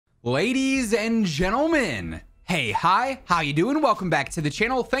Ladies and gentlemen, hey, hi, how you doing? Welcome back to the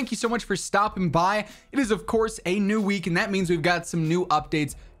channel. Thank you so much for stopping by. It is, of course, a new week, and that means we've got some new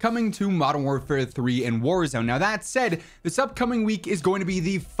updates coming to Modern Warfare 3 and Warzone. Now, that said, this upcoming week is going to be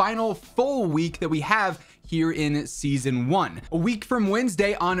the final full week that we have here in Season 1. A week from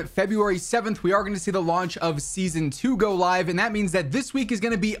Wednesday on February 7th, we are going to see the launch of Season 2 go live, and that means that this week is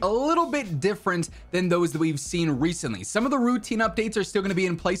going to be a little bit different than those that we've seen recently. Some of the routine updates are still going to be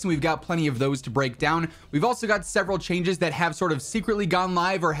in place, and we've got plenty of those to break down. We've also got several changes that have sort of secretly gone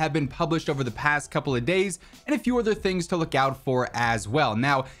live or have been published over the past couple of days, and a few other things to look out for as well.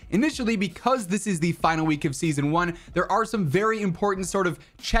 Now, initially, because this is the final week of Season 1, there are some very important sort of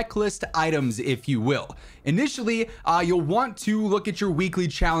checklist items, if you will. Initially, you'll want to look at your weekly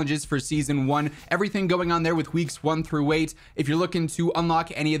challenges for Season 1, everything going on there with weeks 1 through 8. If you're looking to unlock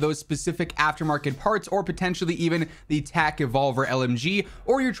any of those specific aftermarket parts, or potentially even the TAC Evolver LMG,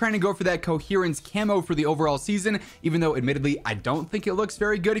 or you're trying to go for that Coherence camo for the overall season, even though admittedly I don't think it looks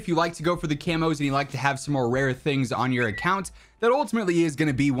very good. If you like to go for the camos and you like to have some more rare things on your account, that ultimately is going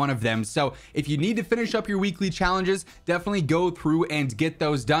to be one of them. So if you need to finish up your weekly challenges, definitely go through and get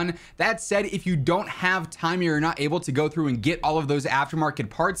those done. That said, if you don't have time, you're not able to go through and get all of those aftermarket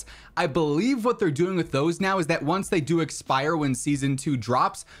parts, I believe what they're doing with those now is that once they do expire when Season 2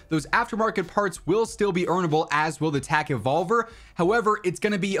 drops, those aftermarket parts will still be earnable, as will the TAC Evolver. However, it's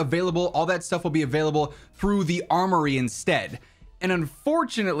going to be available, all that stuff will be available through the armory instead. And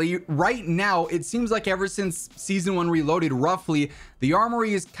unfortunately, right now, it seems like ever since Season 1 Reloaded, roughly, the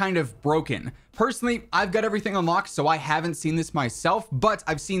armory is kind of broken. Personally, I've got everything unlocked, so I haven't seen this myself, but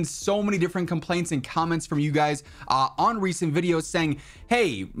I've seen so many different complaints and comments from you guys on recent videos saying,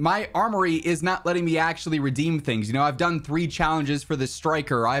 hey, my armory is not letting me actually redeem things. You know, I've done 3 challenges for the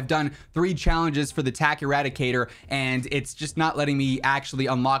Striker, I've done 3 challenges for the TAC Eradicator, and it's just not letting me actually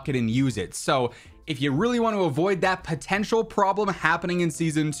unlock it and use it. So if you really want to avoid that potential problem happening in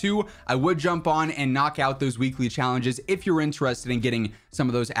Season 2, I would jump on and knock out those weekly challenges if you're interested in getting some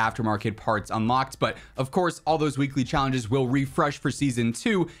of those aftermarket parts unlocked. But of course, all those weekly challenges will refresh for Season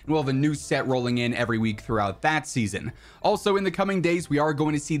 2, and we'll have a new set rolling in every week throughout that season. Also, in the coming days, we are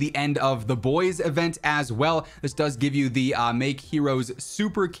going to see the end of the Boys event as well. This does give you the Make Heroes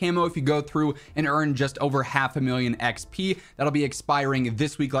Super Camo if you go through and earn just over 500,000 XP. That'll be expiring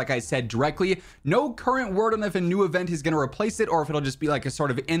this week, like I said, directly. No current word on if a new event is going to replace it, or if it'll just be like a sort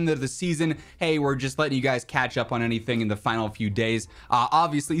of end of the season, hey, we're just letting you guys catch up on anything in the final few days.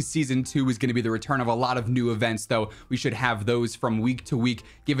 Obviously, Season 2 is going to be the return of a lot of new events, though we should have those from week to week,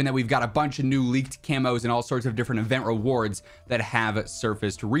 given that we've got a bunch of new leaked camos and all sorts of different event rewards that have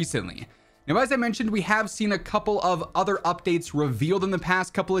surfaced recently. Now, as I mentioned, we have seen a couple of other updates revealed in the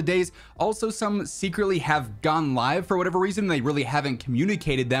past couple of days. Also, some secretly have gone live for whatever reason. They really haven't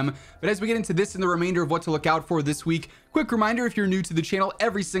communicated them. But as we get into this and the remainder of what to look out for this week, quick reminder, if you're new to the channel,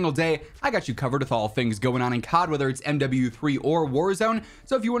 every single day, I got you covered with all things going on in COD, whether it's MW3 or Warzone.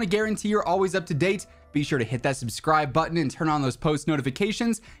 So if you want to guarantee you're always up to date, be sure to hit that subscribe button and turn on those post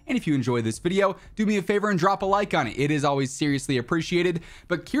notifications. And if you enjoy this video, do me a favor and drop a like on it. It is always seriously appreciated.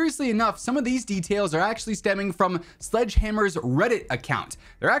 But curiously enough, some of these details are actually stemming from Sledgehammer's Reddit account.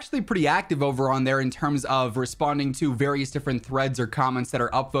 They're actually pretty active over on there in terms of responding to various different threads or comments that are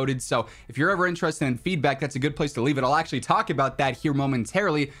upvoted. So if you're ever interested in feedback, that's a good place to leave it. I'll actually talk about that here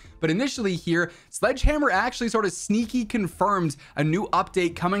momentarily. But initially here, Sledgehammer actually sort of sneaky confirmed a new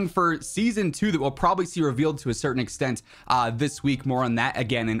update coming for Season 2 that we'll probably see revealed to a certain extent this week. More on that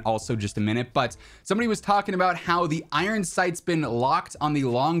again in also just a minute. But somebody was talking about how the iron sight's been locked on the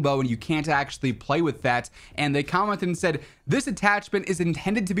longbow and you can't actually play with that. And they commented and said, this attachment is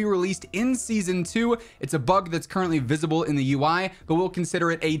intended to be released in Season 2. It's a bug that's currently visible in the UI, but we'll consider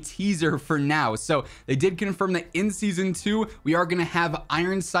it a teaser for now. So they did confirm that in Season 2, we are going to have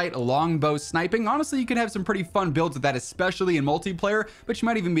iron sight longbow sniping. Honestly, you can have some pretty fun builds with that, especially in multiplayer, but you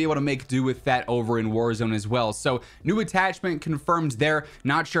might even be able to make do with that over in Warzone as well. So new attachment confirmed there.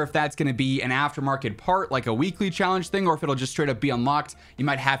 Not sure if that's going to be an aftermarket part, like a weekly challenge thing, or if it'll just straight up be unlocked. You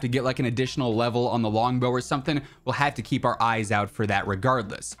might have to get like an additional level on the longbow or something. We'll have to keep our eyes out for that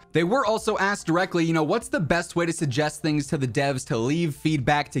regardless. They were also asked directly, you know, what's the best way to suggest things to the devs to leave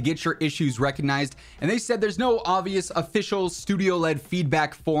feedback to get your issues recognized? And they said there's no obvious official studio-led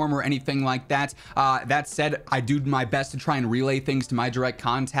feedback form form or anything like that. That said, I do my best to try and relay things to my direct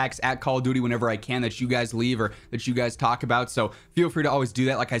contacts at Call of Duty whenever I can that you guys leave or that you guys talk about. So feel free to always do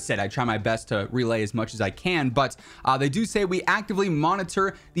that. Like I said, I try my best to relay as much as I can, but they do say we actively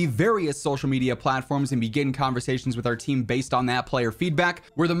monitor the various social media platforms and begin conversations with our team based on that player feedback.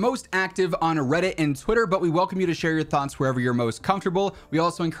 We're the most active on Reddit and Twitter, but we welcome you to share your thoughts wherever you're most comfortable. We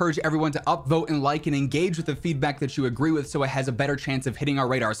also encourage everyone to upvote and like and engage with the feedback that you agree with so it has a better chance of hitting our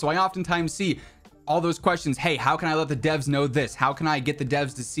radar. So I oftentimes see all those questions. Hey, how can I let the devs know this? How can I get the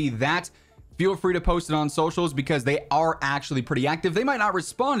devs to see that? Feel free to post it on socials because they are actually pretty active. They might not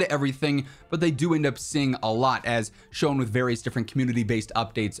respond to everything, but they do end up seeing a lot, as shown with various different community-based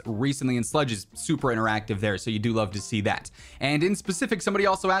updates recently, and Sludge is super interactive there, so you do love to see that. And in specific, somebody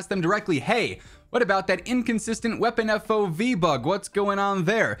also asked them directly, hey, what about that inconsistent weapon FOV bug? What's going on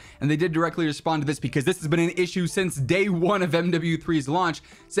there? And they did directly respond to this because this has been an issue since day one of MW3's launch,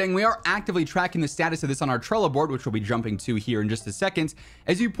 saying we are actively tracking the status of this on our Trello board, which we'll be jumping to here in just a second.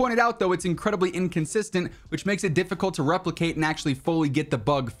 As you pointed out, though, it's incredibly inconsistent, which makes it difficult to replicate and actually fully get the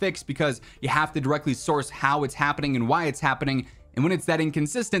bug fixed because you have to directly source how it's happening and why it's happening. And when it's that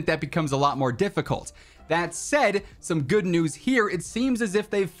inconsistent, that becomes a lot more difficult. That said, some good news here. It seems as if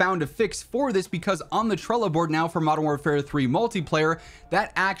they've found a fix for this because on the Trello board now for Modern Warfare 3 multiplayer,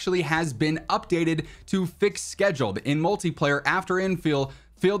 that actually has been updated to fixed scheduled. In multiplayer, after infill,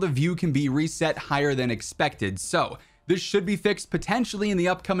 field of view can be reset higher than expected. So this should be fixed potentially in the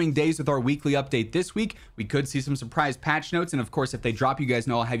upcoming days with our weekly update this week. We could see some surprise patch notes, and of course, if they drop, you guys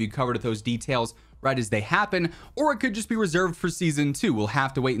know I'll have you covered with those details right as they happen, or it could just be reserved for season 2. We'll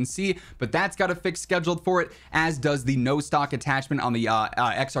have to wait and see, but that's got a fix scheduled for it, as does the no stock attachment on the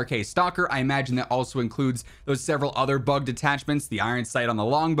XRK Stalker. I imagine that also includes those several other bugged attachments, the iron sight on the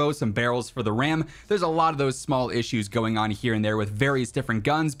longbow, some barrels for the ram. There's a lot of those small issues going on here and there with various different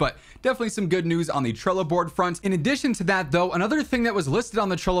guns, but definitely some good news on the Trello board front. In addition to that, though, another thing that was listed on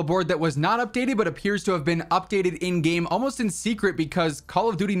the Trello board that was not updated but appears to have been updated in-game almost in secret because Call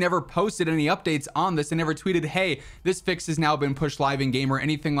of Duty never posted any updates on this and never tweeted, hey, this fix has now been pushed live in game or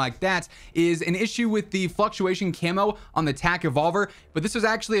anything like that, is an issue with the fluctuation camo on the TAC Evolver. But this was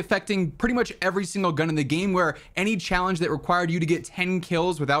actually affecting pretty much every single gun in the game, where any challenge that required you to get 10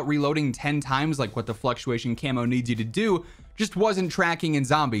 kills without reloading 10 times, like what the fluctuation camo needs you to do, just wasn't tracking in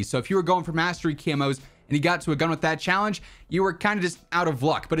zombies. So if you were going for mastery camos and you got to a gun with that challenge, you were kind of just out of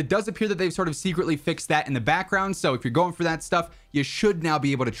luck. But it does appear that they've sort of secretly fixed that in the background. So if you're going for that stuff, you should now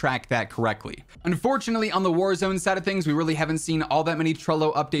be able to track that correctly. Unfortunately, on the Warzone side of things, we really haven't seen all that many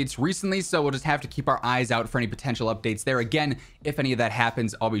Trello updates recently, so we'll just have to keep our eyes out for any potential updates there. Again, if any of that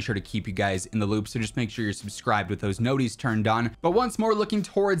happens, I'll be sure to keep you guys in the loop, so just make sure you're subscribed with those noties turned on. But once more, looking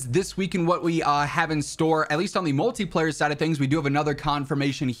towards this week and what we have in store, at least on the multiplayer side of things, we do have another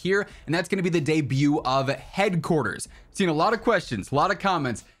confirmation here, and that's going to be the debut of Headquarters. Seen a lot of questions, a lot of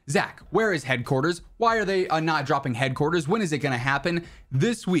comments. Zach, where is Headquarters? Why are they not dropping Headquarters? When is it going to happen?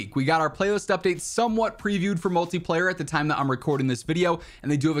 This week, we got our playlist update somewhat previewed for multiplayer at the time that I'm recording this video,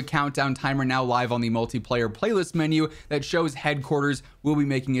 and they do have a countdown timer now live on the multiplayer playlist menu that shows Headquarters will be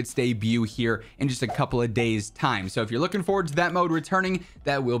making its debut here in just a couple of days' time. So if you're looking forward to that mode returning,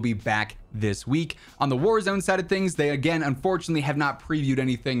 that will be back this week. On the Warzone side of things, they again unfortunately have not previewed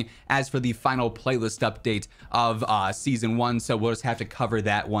anything as for the final playlist update of season 1, so we'll just have to cover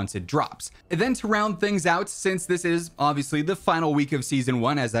that once it drops. And then to round things out, since this is obviously the final week of season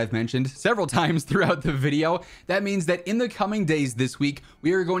 1, as I've mentioned several times throughout the video, that means that in the coming days this week,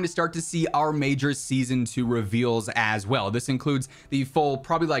 we are going to start to see our major season 2 reveals as well. This includes the full,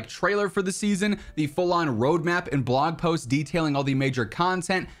 probably like trailer for the season, the full-on roadmap and blog post detailing all the major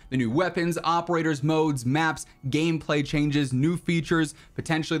content, the new weapons, operators, modes, maps, gameplay changes, new features,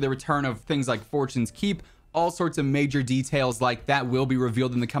 potentially the return of things like Fortune's Keep. All sorts of major details like that will be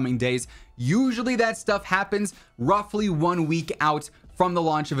revealed in the coming days. Usually that stuff happens roughly 1 week out from the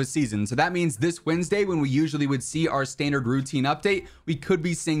launch of a season. So that means this Wednesday, when we usually would see our standard routine update, we could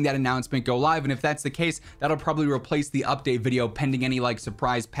be seeing that announcement go live. And if that's the case, that'll probably replace the update video pending any like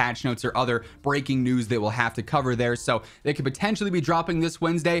surprise patch notes or other breaking news that we'll have to cover there. So they could potentially be dropping this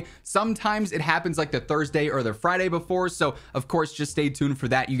Wednesday. Sometimes it happens like the Thursday or the Friday before. So of course, just stay tuned for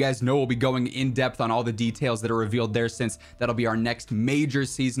that. You guys know we'll be going in depth on all the details that are revealed there, since that'll be our next major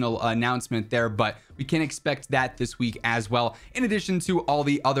seasonal announcement there. But we can expect that this week as well, in addition to all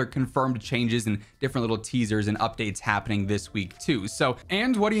the other confirmed changes and different little teasers and updates happening this week too. So,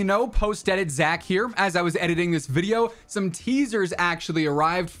 and what do you know, post-edit Zach here. As I was editing this video, some teasers actually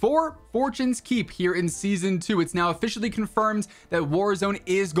arrived for Fortune's Keep here in season 2. It's now officially confirmed that Warzone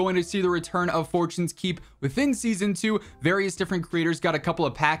is going to see the return of Fortune's Keep within season 2. Various different creators got a couple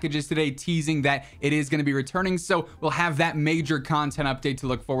of packages today teasing that it is going to be returning, so we'll have that major content update to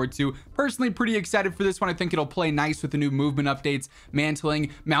look forward to. Personally, pretty excited for this one. I think it'll play nice with the new movement updates.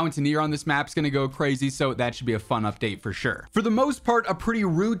 Mantling Mountaineer on this map is going to go crazy, so that should be a fun update for sure. For the most part, a pretty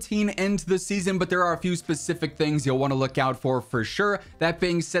routine end to the season, but there are a few specific things you'll want to look out for sure. That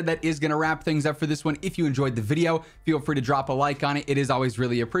being said, that is going to wrap things up for this one. If you enjoyed the video, feel free to drop a like on it. It is always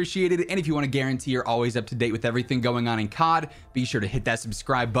really appreciated. And if you want to guarantee you're always up to date with everything going on in COD, be sure to hit that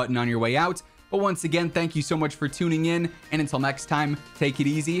subscribe button on your way out. But once again, thank you so much for tuning in, and until next time, take it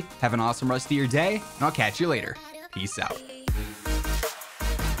easy, have an awesome rest of your day, and I'll catch you later. Peace out.